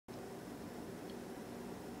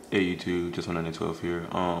Hey YouTube, just 112 here.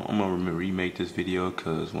 I'm gonna remake this video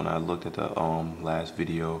because when I looked at the last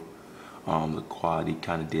video, the quality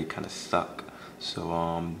kind of suck.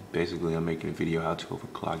 So basically I'm making a video how to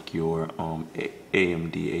overclock your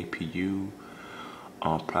AMD APU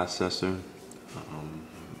processor. I'm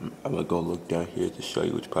gonna go look down here to show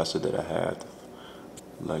you which processor that I have,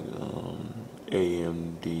 like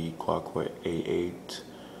AMD Quad-Core A8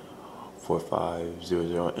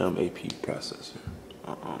 4500M AP processor.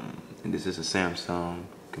 And this is a Samsung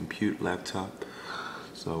compute laptop.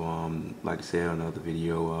 So like I said on another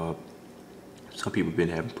video, some people have been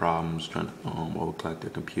having problems trying to overclock their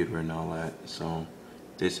computer and all that. So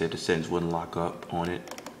they said the settings wouldn't lock up on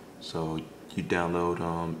it. So you download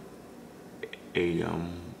a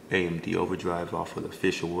AMD Overdrive off of the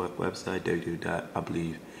official website, www.amd.com,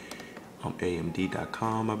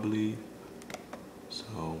 I believe.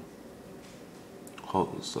 So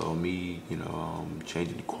me,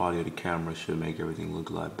 changing the quality of the camera should make everything look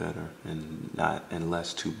a lot better and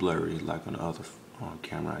less too blurry like on the other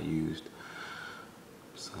camera I used.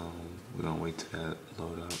 So we're gonna wait till that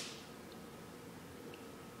load up.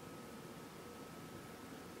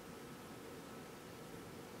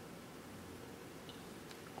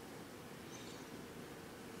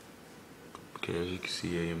 Okay, as you can see,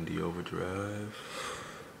 AMD Overdrive.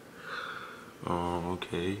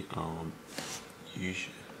 You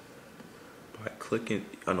should, by clicking,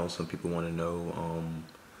 I know some people want to know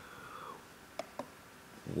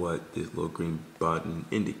what this little green button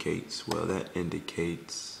indicates. Well, that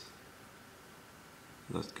indicates,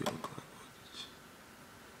 let's go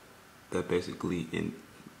that basically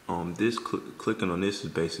clicking on this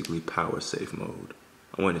is basically power safe mode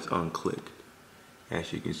when it's unclicked.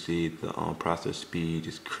 As you can see, the processor speed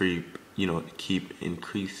is keep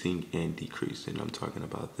increasing and decreasing. I'm talking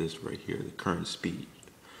about this right here, the current speed.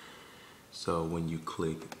 So when you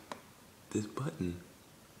click this button,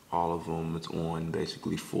 all of them, it's on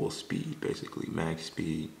basically full speed, basically max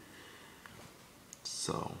speed.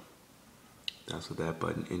 So that's what that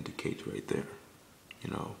button indicates right there.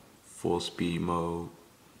 Full speed mode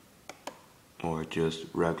or just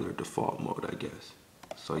regular default mode, I guess.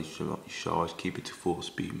 So you should always keep it to full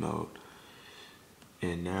speed mode.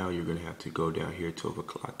 And now you're gonna have to go down here to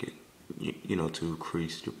overclock it, to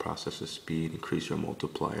increase your processor speed, increase your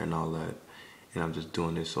multiplier and all that. And I'm just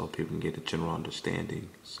doing this so people can get a general understanding.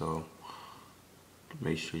 So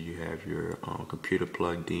make sure you have your computer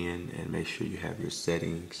plugged in and make sure you have your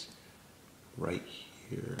settings right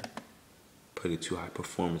here. Put it to high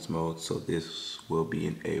performance mode so this will be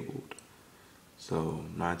enabled. So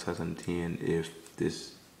 9 times out of 10, if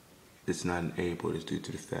it's not enabled, it's due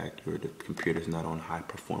to the fact the computer is not on high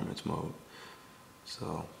performance mode.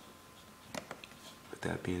 So with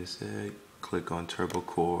that being said, click on Turbo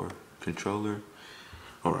Core controller.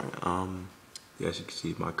 Alright, as you can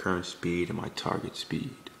see, my current speed and my target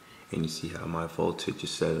speed, and you see how my voltage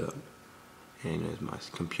is set up, and there's my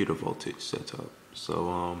computer voltage set up.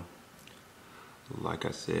 So like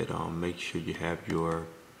I said, make sure you have your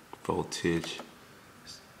voltage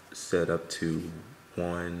set up to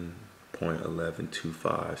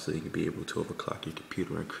 1.1125 so you can be able to overclock your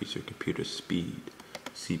computer and increase your computer speed,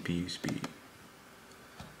 CPU speed.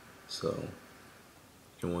 So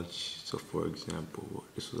for example,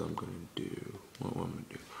 this is what I'm gonna do. What I'm gonna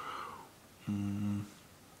do.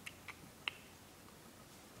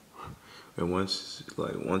 And once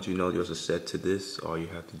you know yours is set to this, all you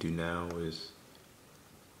have to do now is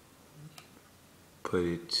put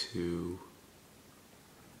it to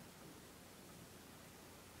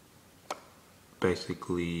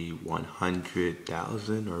basically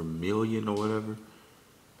 100,000 or million or whatever,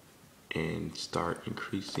 and start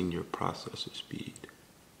increasing your processor speed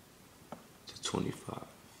to 25.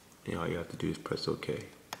 And all you have to do is press OK.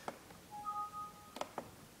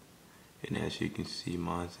 And as you can see,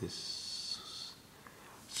 mine is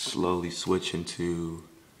slowly switching to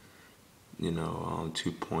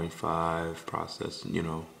 2.5 process,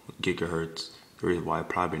 gigahertz. The reason why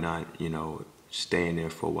probably not, staying there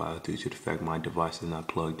for a while due to the fact my device is not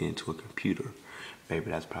plugged into a computer. Maybe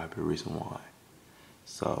that's probably the reason why.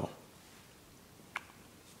 So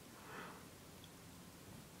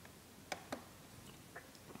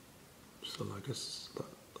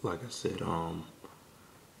like I said,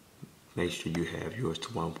 make sure you have yours to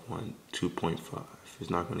 2.5. It's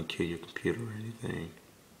not going to kill your computer or anything.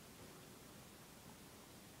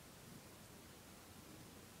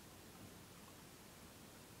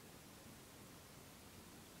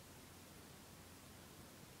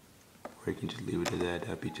 Or you can just leave it at that.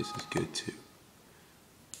 That'd be just as good too.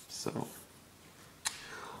 So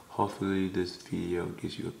Hopefully this video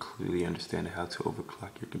gives you a clearly understanding how to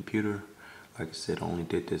overclock your computer. Like I said, I only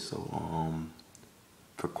did this so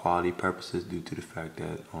for quality purposes, due to the fact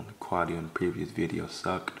that the quality on the previous video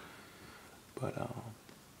sucked. But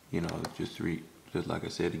you know, just like I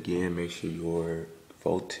said again, make sure your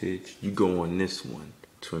voltage, you go on this one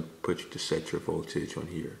to set your voltage on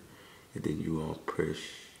here, and then you push,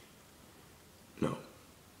 no,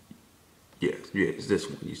 yes, it's this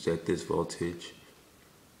one. You set this voltage,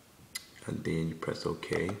 and then you press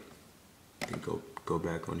OK. Then go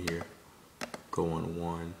back on here, go on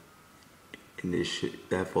 1, and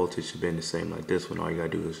that voltage should be the same like this one. All you gotta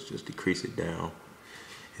do is just decrease it down,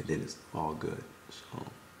 and then it's all good. So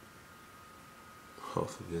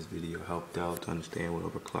hopefully this video helped out to understand what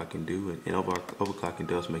overclocking do, and overclocking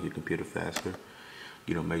does make your computer faster.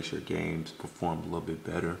 You know, makes your games perform a little bit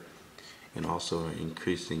better, and also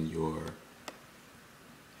increasing your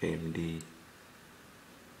AMD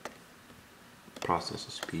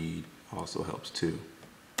processor speed also helps too.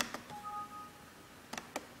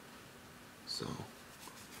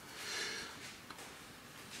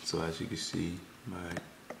 So as you can see,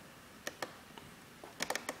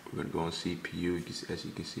 we're gonna go on CPU. As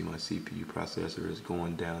you can see, my CPU processor is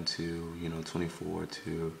going down to 24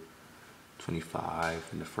 to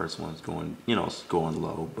 25, and the first one's going it's going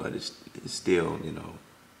low, but it's still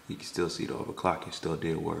you can still see the overclocking still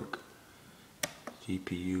did work.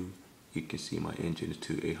 GPU, you can see my engine is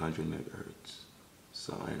to 800 megahertz.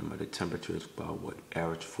 So and the temperature is about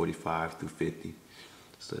average 45 through 50.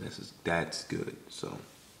 So that's good. So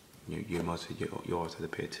you always have to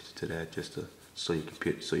pay attention to that, just so your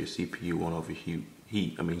CPU won't overheat.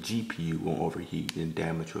 GPU won't overheat and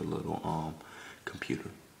damage your little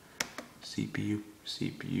computer. CPU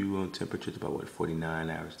on temperature is about 49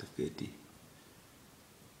 average to 50.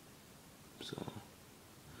 So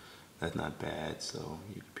that's not bad. So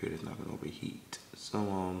your computer's not gonna overheat.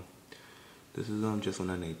 So this is just on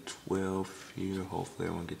an A12 here. Hopefully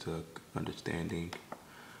everyone gets an understanding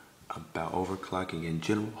about overclocking in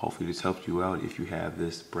general. Hopefully this helps you out if you have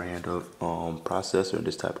this brand of processor and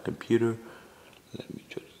this type of computer. Let me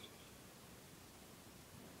just,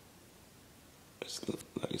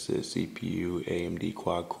 like I said, CPU AMD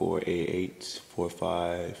quad core A8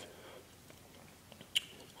 4500M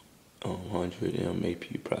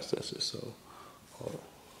APU processor. So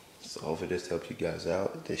hopefully this helps you guys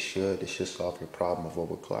out. This should solve your problem of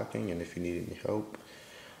overclocking. And if you need any help,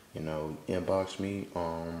 inbox me,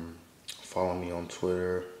 follow me on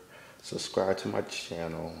Twitter, subscribe to my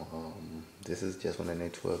channel. This is just on an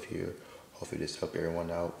A12 here. Hopefully this helped everyone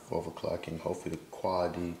out for overclocking. Hopefully the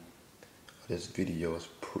quality of this video is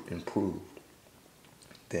improved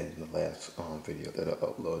than the last video that I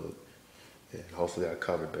uploaded. And hopefully I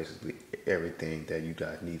covered basically everything that you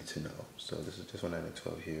guys needed to know. So this is just on an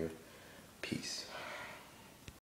A12 here. Peace.